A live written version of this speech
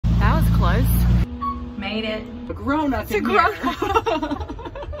made it. A grown-up. It's a grown-up.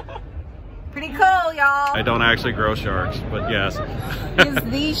 Pretty cool, y'all. I don't actually grow sharks, but yes. He's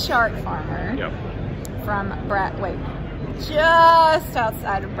the shark farmer. Yep. From just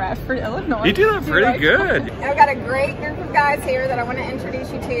outside of Bradford, Illinois. You do that pretty good. I've got a great group of guys here that I want to introduce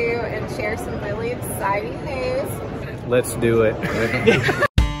you to and share some really exciting news. Let's do it.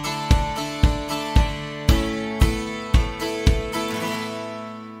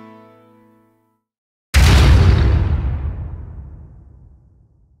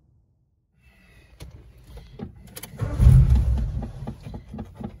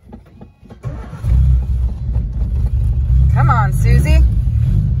 Come on, Susie.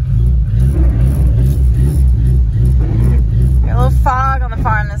 Got a little fog on the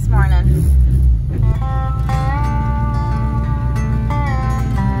farm this morning.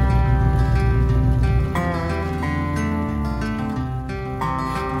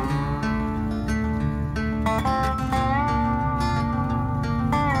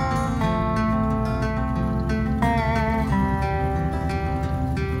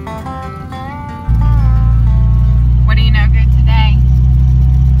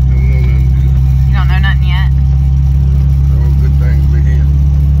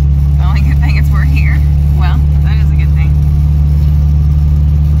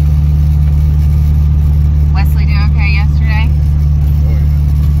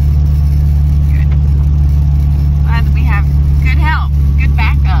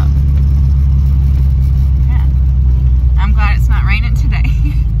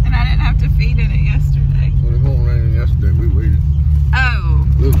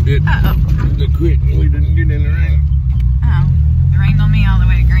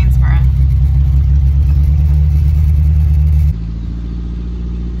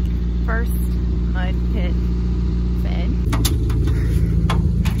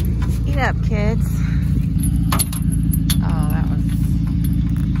 Up, kids. Oh, that was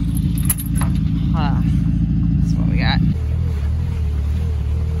that's what we got.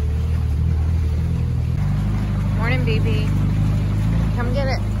 Morning, BB. Come get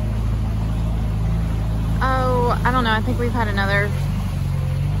it. Oh, I don't know. I think we've had another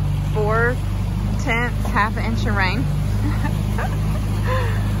 4/10, half an inch of rain.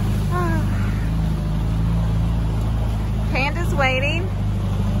 Panda's waiting.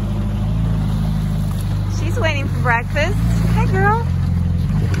 She's waiting for breakfast. Hey, girl.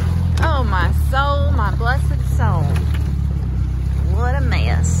 Oh, my soul, my blessed soul. What a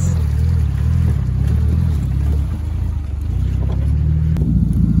mess.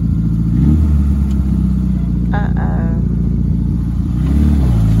 Uh-oh.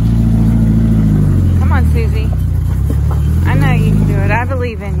 Come on, Susie. I know you can do it. I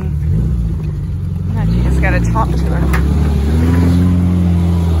believe in you. Now you just gotta talk to her.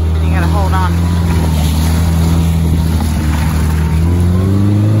 And you gotta hold on.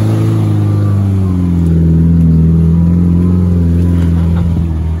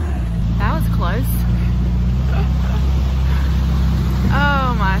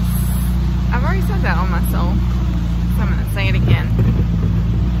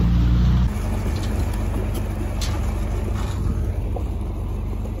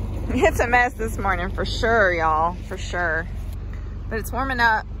 It's a mess this morning for sure, y'all, for sure. But it's warming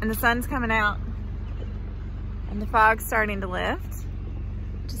up and the sun's coming out and the fog's starting to lift,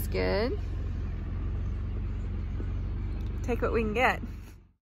 which is good. Take what we can get.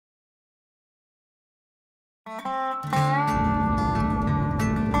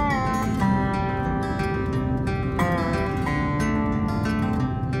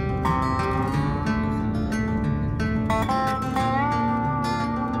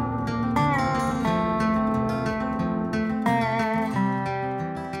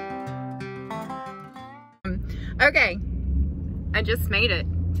 Okay, I just made it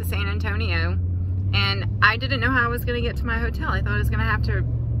to San Antonio and I didn't know how I was gonna get to my hotel. I thought I was gonna have to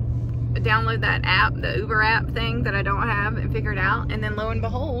download that app, the Uber app thing that I don't have, and figure it out. And then lo and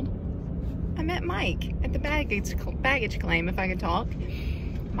behold, I met Mike at the baggage claim, if I could talk.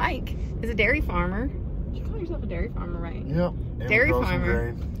 Mike is a dairy farmer. You call yourself a dairy farmer, right? Yep. Dairy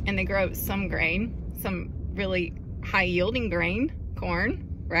farmer. And they grow some grain, some really high yielding grain, corn,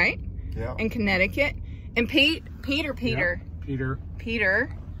 right? Yeah. In Connecticut. And Peter. Yep.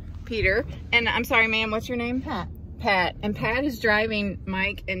 Peter. And I'm sorry, ma'am, what's your name? Pat. Pat. And Pat is driving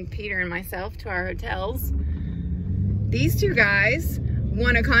Mike and Peter and myself to our hotels. These two guys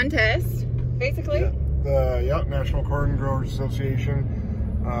won a contest, basically. The National Corn Growers Association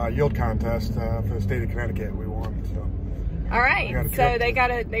yield contest for the state of Connecticut. We won. So. All right. So they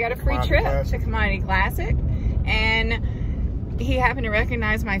got a free trip to Commodity Classic, and he happened to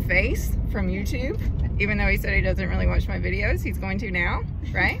recognize my face from YouTube. even though he said he doesn't really watch my videos, he's going to now,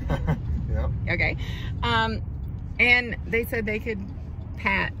 right? Yeah. Okay. And they said they could,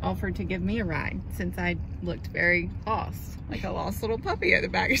 Pat offered to give me a ride since I looked very lost, like a lost little puppy at the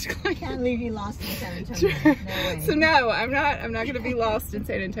baggage claim. Can't leave you lost in San Antonio. No way. So no, I'm not going to be lost in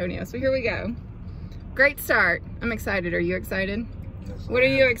San Antonio. So here we go. Great start. I'm excited. Are you excited? Yes, What are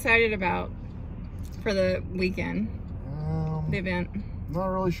you excited about for the weekend? The event? Not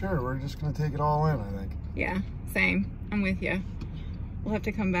really sure. We're just gonna take it all in, I think. Yeah, same. I'm with you. We'll have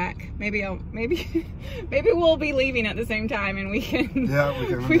to come back. Maybe we'll be leaving at the same time, and we can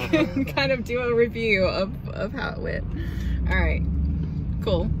we can kind of do a review of how it went. All right,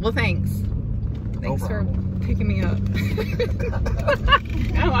 cool. Well, thanks for picking me up.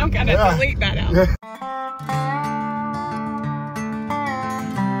 Now I'm gonna delete that out.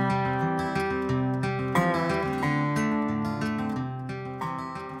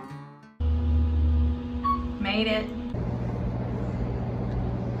 Made it.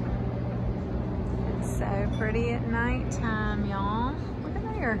 It's so pretty at nighttime, y'all. Look at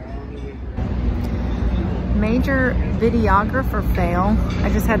there. Major videographer fail. I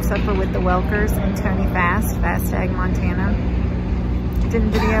just had supper with the Welkers and Tony Fastag, Montana.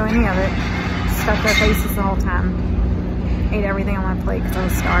 Didn't video any of it. Stuck their faces the whole time. Ate everything on my plate because I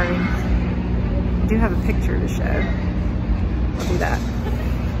was starving. I do have a picture to show. We'll do that.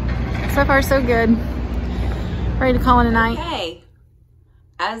 So far, so good. Ready to call it a night. Okay,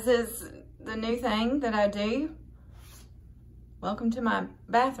 as is the new thing that I do, welcome to my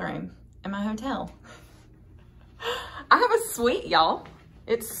bathroom in my hotel. I have a suite, y'all.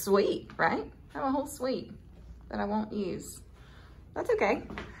 It's sweet, right? I have a whole suite that I won't use. That's okay.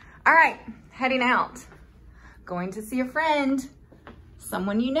 All right, heading out. Going to see a friend,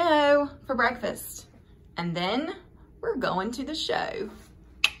 someone you know, for breakfast. And then we're going to the show.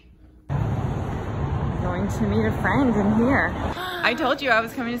 Going to meet a friend in here. I told you I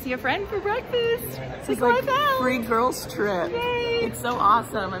was coming to see a friend for breakfast. It's like a free girls trip. Yay. It's so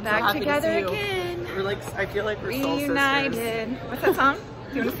awesome. I'm back so happy together to see you. again. We're like, I feel like we're soul reunited. What's that song?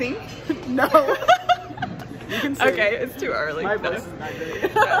 Do you want to sing? sisters. No. You can sing. Okay, it's too early. My voice is not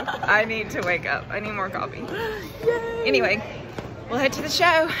great. No, I need to wake up. I need more coffee. Yay. Anyway, we'll head to the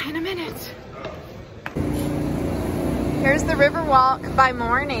show in a minute. Here's the Riverwalk by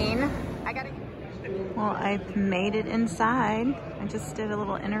morning. Well, I've made it inside. I just did a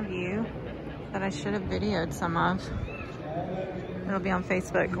little interview that I should have videoed some of. It'll be on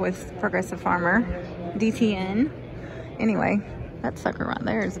Facebook with Progressive Farmer, DTN. Anyway, that sucker right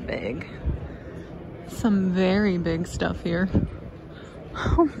there is big. Some very big stuff here.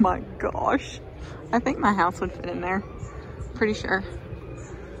 Oh my gosh. I think my house would fit in there. Pretty sure.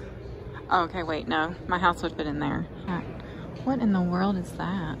 Oh, okay, wait, no. My house would fit in there. What in the world is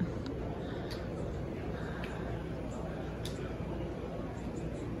that?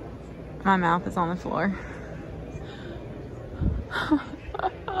 My mouth is on the floor.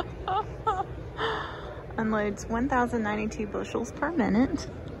 Unloads 1,092 bushels per minute.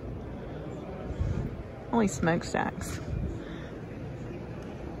 Holy smokestacks.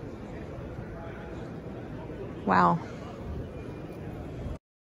 Wow.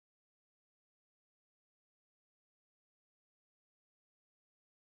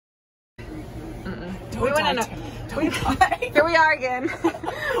 Here we are again.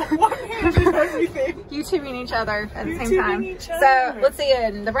 One hand is everything. YouTubing each other at the same time. So let's see,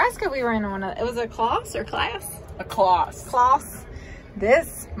 in Nebraska we were in one of, it was a class or class? A class. Class.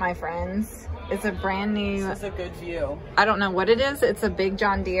 This, my friends, is a brand new. This is a good view. I don't know what it is. It's a big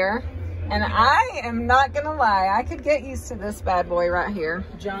John Deere. And I am not gonna lie, I could get used to this bad boy right here.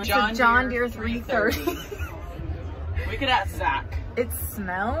 John Deere 330. We could ask Zach. It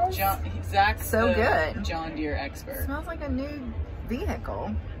smells Zach's so the good. John Deere expert. It smells like a new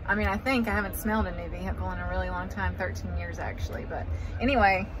vehicle. I mean, I think I haven't smelled a new vehicle in a really long time, 13 years actually. But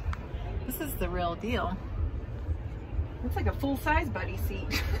anyway, this is the real deal. It's like a full-size buddy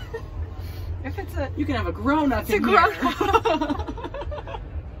seat. If it's a, you can have a grown-up in here. Here.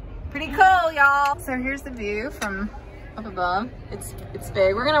 Pretty cool, y'all. So here's the view from up above. It's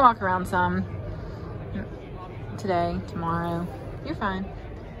big. We're gonna walk around some today, tomorrow. You're fine.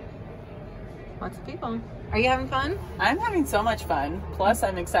 Lots of people. Are you having fun? I'm having so much fun. Plus,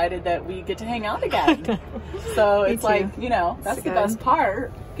 I'm excited that we get to hang out again. So it's like, you know, that's the best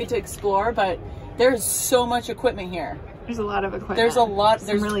part. Get to explore, but there's so much equipment here. There's a lot of equipment. There's a lot.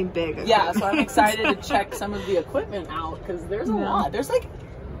 There's really big equipment. Yeah, so I'm excited to check some of the equipment out because there's a lot. There's like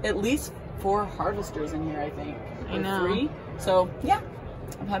at least 4 harvesters in here, I think. I know. 3. So yeah,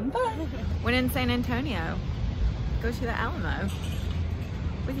 I'm having fun. When in San Antonio, go to the Alamo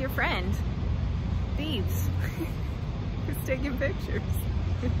with your friend. Thieves. Who's taking pictures?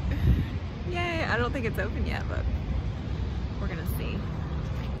 Yay, I don't think it's open yet, but we're gonna see.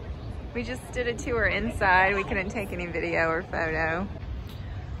 We just did a tour inside. We couldn't take any video or photo,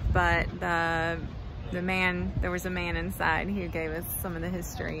 but there was a man inside who gave us some of the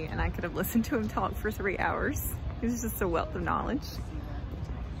history, and I could have listened to him talk for 3 hours. He was just a wealth of knowledge.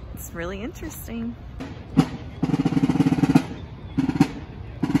 It's really interesting.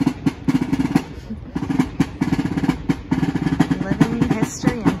 Living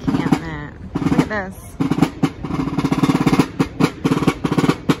History Encampment. Look at this.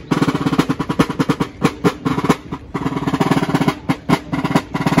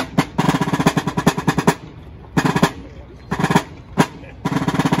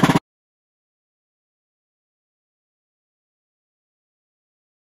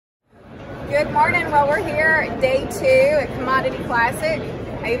 Good morning. Well, we're here at day 2 at Commodity Classic.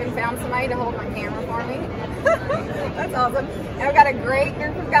 I even found somebody to hold my camera for me. That's awesome. And we've got a great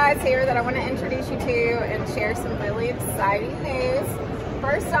group of guys here that I want to introduce you to and share some really exciting news.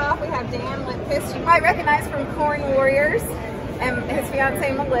 First off, we have Dan Limpis. You might recognize from Corn Warriors, and his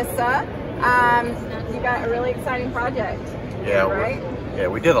fiance Melissa. You got a really exciting project. Yeah, right? Yeah,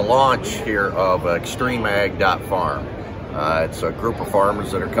 we did a launch here of xtremeag.farm. It's a group of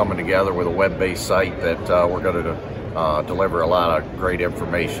farmers that are coming together with a web-based site that we're going to deliver a lot of great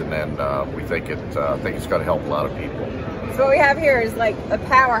information, and we think it's going to help a lot of people. So what we have here is like a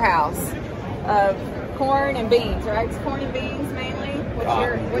powerhouse of corn and beans, right? It's corn and beans mainly. What's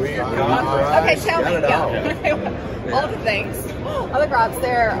your okay, tell me. Yeah. All the things, all the crops.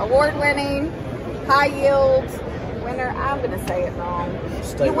 They're award-winning, high yield. Winner. I'm going to say it wrong.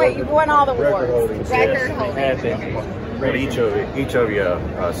 You've won all the awards. Record holding. Each of you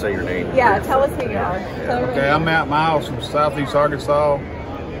say your name. Yeah, tell us who you are. Okay, I'm Matt Miles from Southeast Arkansas.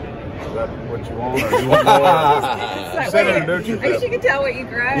 Is that what you want, or you want more? I guess you can tell what you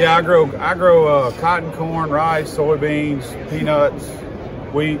grow. Yeah, I grow cotton, corn, rice, soybeans, peanuts,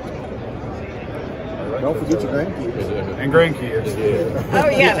 wheat. Don't forget your grandkids. And grandkids. Oh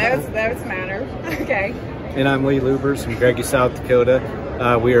yeah, those matter. Okay. And I'm Lee Lubers from Greggy, South Dakota.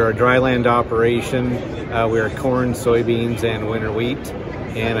 We are a dryland operation. We are corn, soybeans, and winter wheat.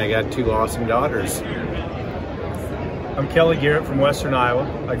 And I got 2 awesome daughters. I'm Kelly Garrett from Western Iowa.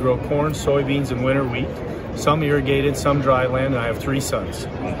 I grow corn, soybeans, and winter wheat. Some irrigated, some dryland, and I have 3 sons.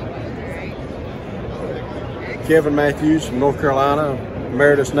 Kevin Matthews from North Carolina,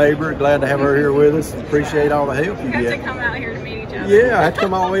 Meredith's neighbor. Glad to have her here with us. Appreciate all the help you get. You have to come out here to meet each other. Yeah, I had to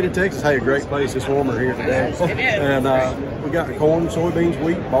come all the way to Texas. Hey, a great place. It's warmer here today. It is. And we got corn, soybeans,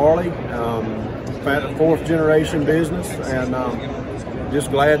 wheat, barley. 4th generation business, and just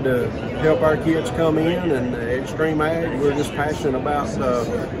glad to help our kids come in. And at Xtreme Ag, we're just passionate about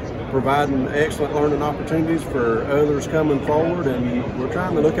providing excellent learning opportunities for others coming forward, and we're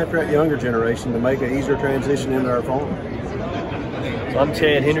trying to look after that younger generation to make an easier transition into our farm. So I'm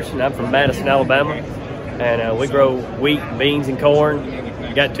Chad Henderson. I'm from Madison, Alabama, and we grow wheat, beans, and corn.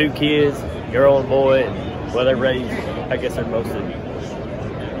 We got 2 kids, girl and boy, and well, they're raised. I guess they're mostly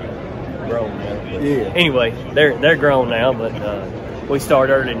grown now. Yeah. Anyway, they're grown now, but we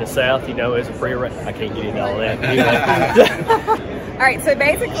started early in the South, you know, as a I can't get into all that. Anyway. All right, so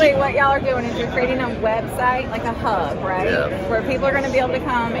basically what y'all are doing is you're creating a website, like a hub, right? Yeah. Where people are going to be able to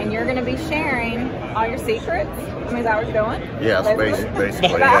come and you're going to be sharing all your secrets. I mean, is that what you're doing? Yes,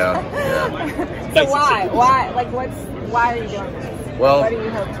 basically, yeah. So why are you doing this? Well, what do you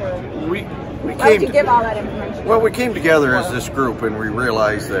hope to? Why would you give all that information? Well, we came together as this group, and we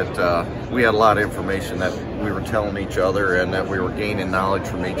realized that we had a lot of information that we were telling each other, and that we were gaining knowledge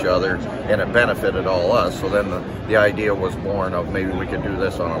from each other, and it benefited all us. So then the idea was born of maybe we could do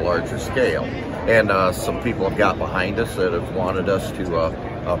this on a larger scale. And some people have got behind us that have wanted us to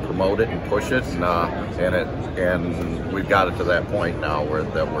promote it and push it, and we've got it to that point now where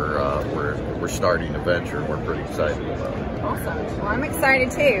we're starting a venture, and we're pretty excited about it. Awesome. Well, I'm excited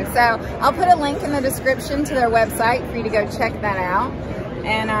too. So I'll put a link in the description to their website for you to go check that out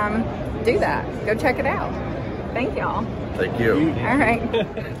and do that. Go check it out. Thank y'all. Thank you. All right.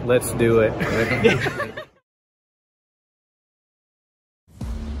 Let's do it.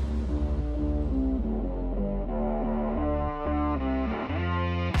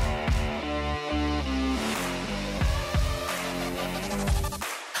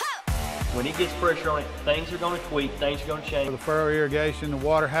 When it gets pressure on it, things are going to tweak, things are going to change. For the furrow irrigation, the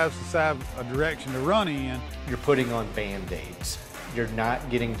water has to have a direction to run in. You're putting on Band-Aids. You're not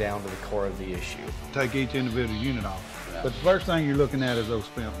getting down to the core of the issue. Take each individual unit off. But the first thing you're looking at is those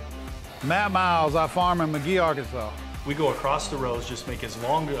spindles. Matt Miles, I farm in McGee, Arkansas. We go across the rows, just make as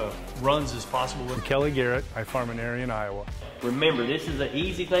long runs as possible. With Kelly Garrett, I farm an area in Iowa. Remember, this is the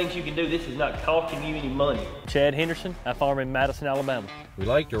easy things you can do. This is not costing you any money. Chad Henderson, I farm in Madison, Alabama. We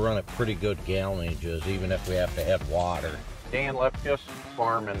like to run at pretty good gallonages, even if we have to add water. Dan Lepkus,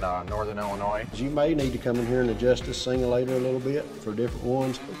 farm in northern Illinois. You may need to come in here and adjust this singulator a little bit for different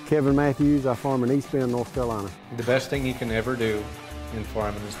ones. Kevin Matthews, I farm in East Bend, North Carolina. The best thing you can ever do in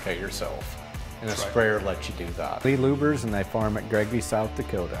farming is pay yourself. And a sprayer lets you do that. Lee Lubers, and I farm at Gregby, South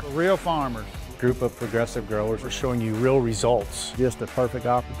Dakota. Real farmers. Group of progressive growers. We're showing you real results. Just a perfect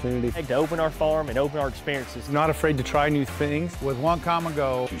opportunity To open our farm and open our experiences. Not afraid to try new things. With one common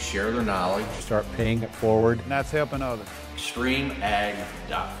goal. To share their knowledge. Start paying it forward. And that's helping others.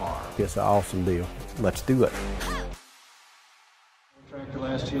 XtremeAg.farm. It's an awesome deal. Let's do it.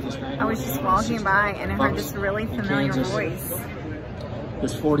 I was just walking by and I heard this really familiar voice.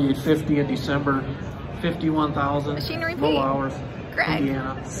 This 4850 in December, 51,000 Machinery low Pete. hours. Greg.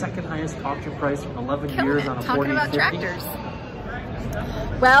 Indiana, second highest auction price in 11 Killing years it. on a Talking about 4850.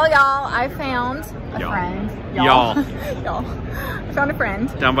 tractors. Well, y'all, I found a friend. Y'all. Y'all. I found a friend.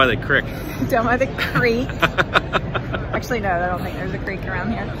 Down by the creek. Down by the creek. Actually, no, I don't think there's a creek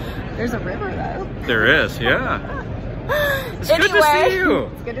around here. There's a river, though. There is, yeah. It's Anyway, good to see you.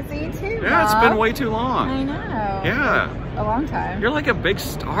 It's good to see you too, Yeah, it's Rob. been way too long. I know. Yeah. A long time. You're like a big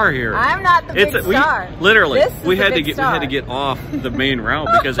star here. I'm not the big star. Literally, This is we the had big to star. get off the main route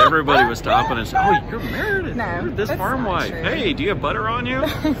because everybody was stopping and saying, "Oh, you're Meredith. No, You're this that's farm not wife. true. Hey, do you have butter on you?"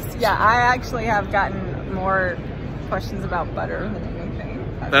 Yeah, I actually have gotten more questions about butter than anything.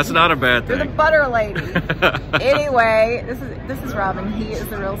 That's not a bad You're the thing. butter lady. Anyway, this is Rob, and he is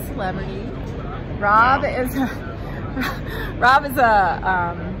the real celebrity. Rob is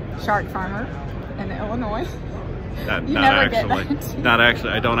a shark farmer in Illinois. Not never get actually. that. Not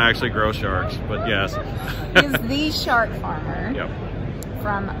actually. I don't actually grow sharks, but yes. He's the shark farmer Yep.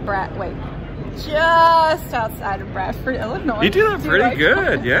 from just outside of Bradford, Illinois. You do that pretty I-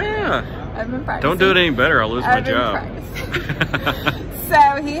 good, yeah. I've been practicing. Don't do it any better. I'll lose my I've been job. practicing.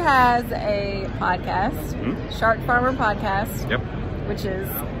 So he has a podcast, Shark Farmer Podcast. Yep. Which is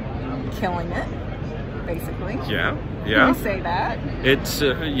killing it, basically. Yeah. Can Yeah. you say that? It's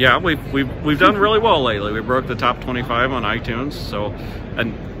yeah, we've done really well lately. We broke the top 25 on iTunes, so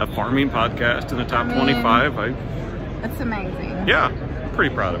a farming podcast in the top 25. That's amazing. Yeah,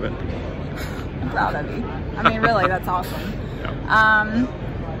 pretty proud of it. I'm proud of you. I mean, really, that's awesome. Yeah.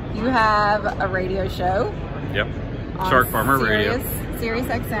 You have a radio show. Yep. on Shark Farmer Radio. Sirius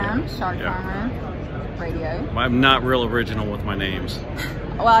XM, Shark Farmer Radio. I'm not real original with my names.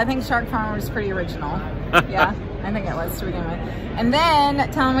 Well, I think Shark Farmer was pretty original. Yeah, I think it was to begin with. And then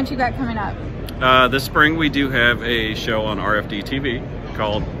tell them what you got coming up. This spring we do have a show on RFD TV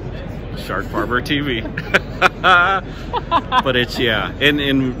called Shark Farmer TV. But it's, yeah,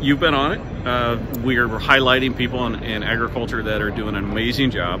 and you've been on it. We are highlighting people in agriculture that are doing an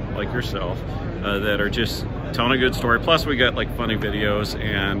amazing job, like yourself, that are just telling a good story. Plus we got like funny videos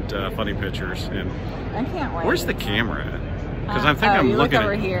and funny pictures. And I can't wait. where's the camera at? Because I think I'm you looking look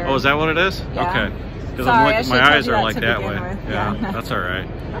over at here. Oh, is that what it is? Yeah. Okay. Because Sorry, I'm I looking, should've my told eyes you are that like to that begin way. with. Yeah, Yeah. that's all right.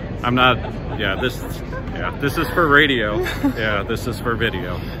 I'm not. Yeah, this is for radio. Yeah, this is for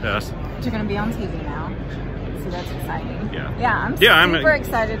video. Yes. But you're gonna be on TV now, so that's exciting. Yeah. Yeah, I'm super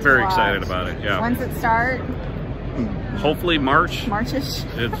excited. Very to watch. excited about it. Yeah. When's it start? Hopefully March. Marchish.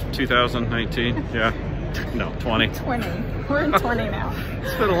 It's 2019. Yeah. No, 20. 20. We're in 20 now.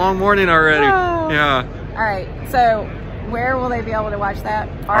 It's been a long morning already. Oh. Yeah. All right. So, where will they be able to watch that?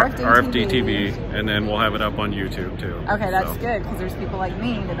 RFD TV, and then we'll have it up on YouTube too. Okay, that's good because there's people like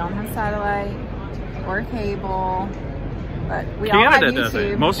me that don't have satellite or cable, but we all have Canada YouTube. does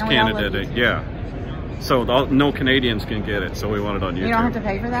it. Most and we all Canada love did it. YouTube. Yeah. So no Canadians can get it, so we want it on YouTube. You don't have to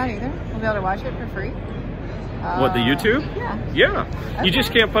pay for that either. We'll be able to watch it for free. What, the YouTube? Yeah. Yeah. Okay. You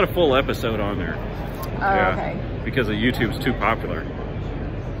just can't put a full episode on there. Oh, Yeah. okay. Because the YouTube's too popular.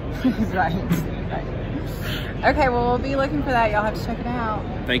 Right. Okay, well, we'll be looking for that. Y'all have to check it out.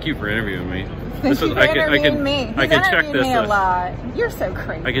 Thank you for interviewing me. Thank you for interviewing me. I can check this. me a lot. You're so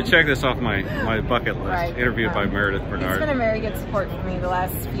crazy. I can check this off my bucket list. Right. Interviewed by Meredith It's Bernard. been a very good support for me the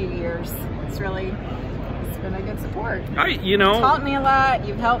last few years. It's been a good support. You know, You've taught me a lot.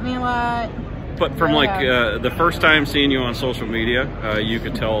 You've helped me a lot. But from Really like the first time seeing you on social media, you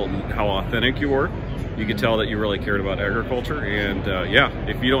could tell how authentic you were. You could tell that you really cared about agriculture. And yeah,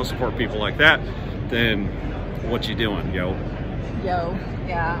 if you don't support people like that, then what you doing, yo? Yo,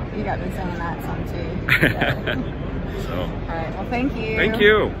 yeah, you got me saying that some too. So. All right, well, thank you. Thank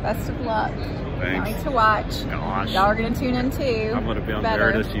you. Best of luck. Thanks. Can't wait to watch. Gosh. Y'all are gonna tune in too. I'm gonna be on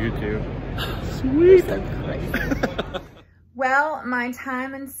Better. Meredith's YouTube. Sweet. So crazy. Well, my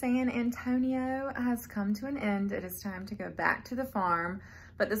time in San Antonio has come to an end. It is time to go back to the farm,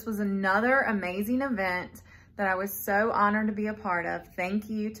 but this was another amazing event that I was so honored to be a part of. Thank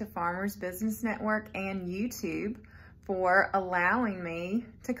you to Farmers Business Network and YouTube for allowing me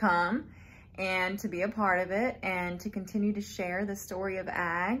to come and to be a part of it and to continue to share the story of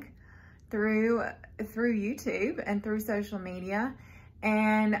ag through YouTube and through social media.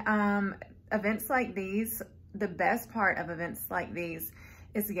 And events like these, the best part of events like these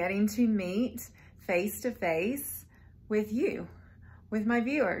is getting to meet face to face with you, with my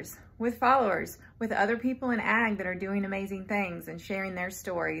viewers, with followers, with other people in ag that are doing amazing things and sharing their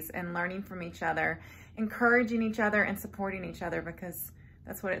stories and learning from each other, encouraging each other and supporting each other, because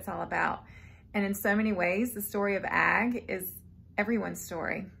that's what it's all about. And in so many ways, the story of ag is everyone's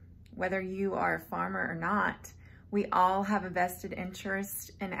story. Whether you are a farmer or not, we all have a vested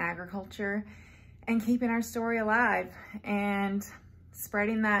interest in agriculture and keeping our story alive and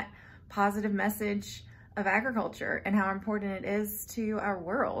spreading that positive message of agriculture and how important it is to our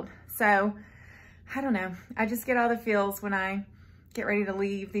world. So, I don't know, I just get all the feels when I get ready to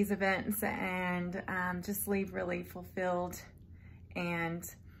leave these events and just leave really fulfilled and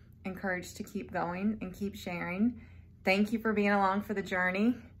encouraged to keep going and keep sharing. Thank you for being along for the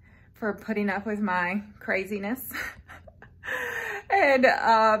journey, for putting up with my craziness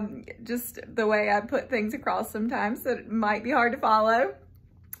and just the way I put things across sometimes that might be hard to follow.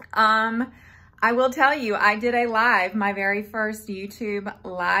 I will tell you, I did a live, my very first YouTube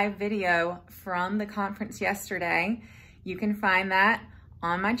live video from the conference yesterday. You can find that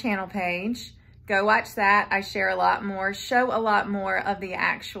on my channel page. Go watch that. I share a lot more, show a lot more of the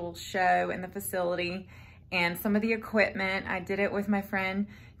actual show and the facility and some of the equipment. I did it with my friend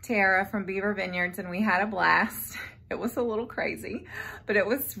Tara from Beaver Vineyards and we had a blast. It was a little crazy, but it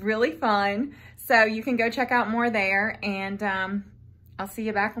was really fun. So you can go check out more there and I'll see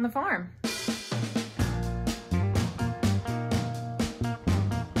you back on the farm.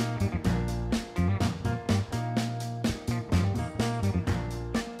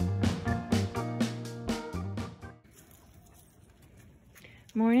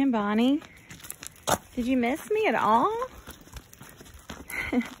 Morning, Bonnie. Did you miss me at all?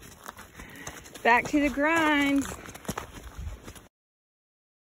 Back to the grind.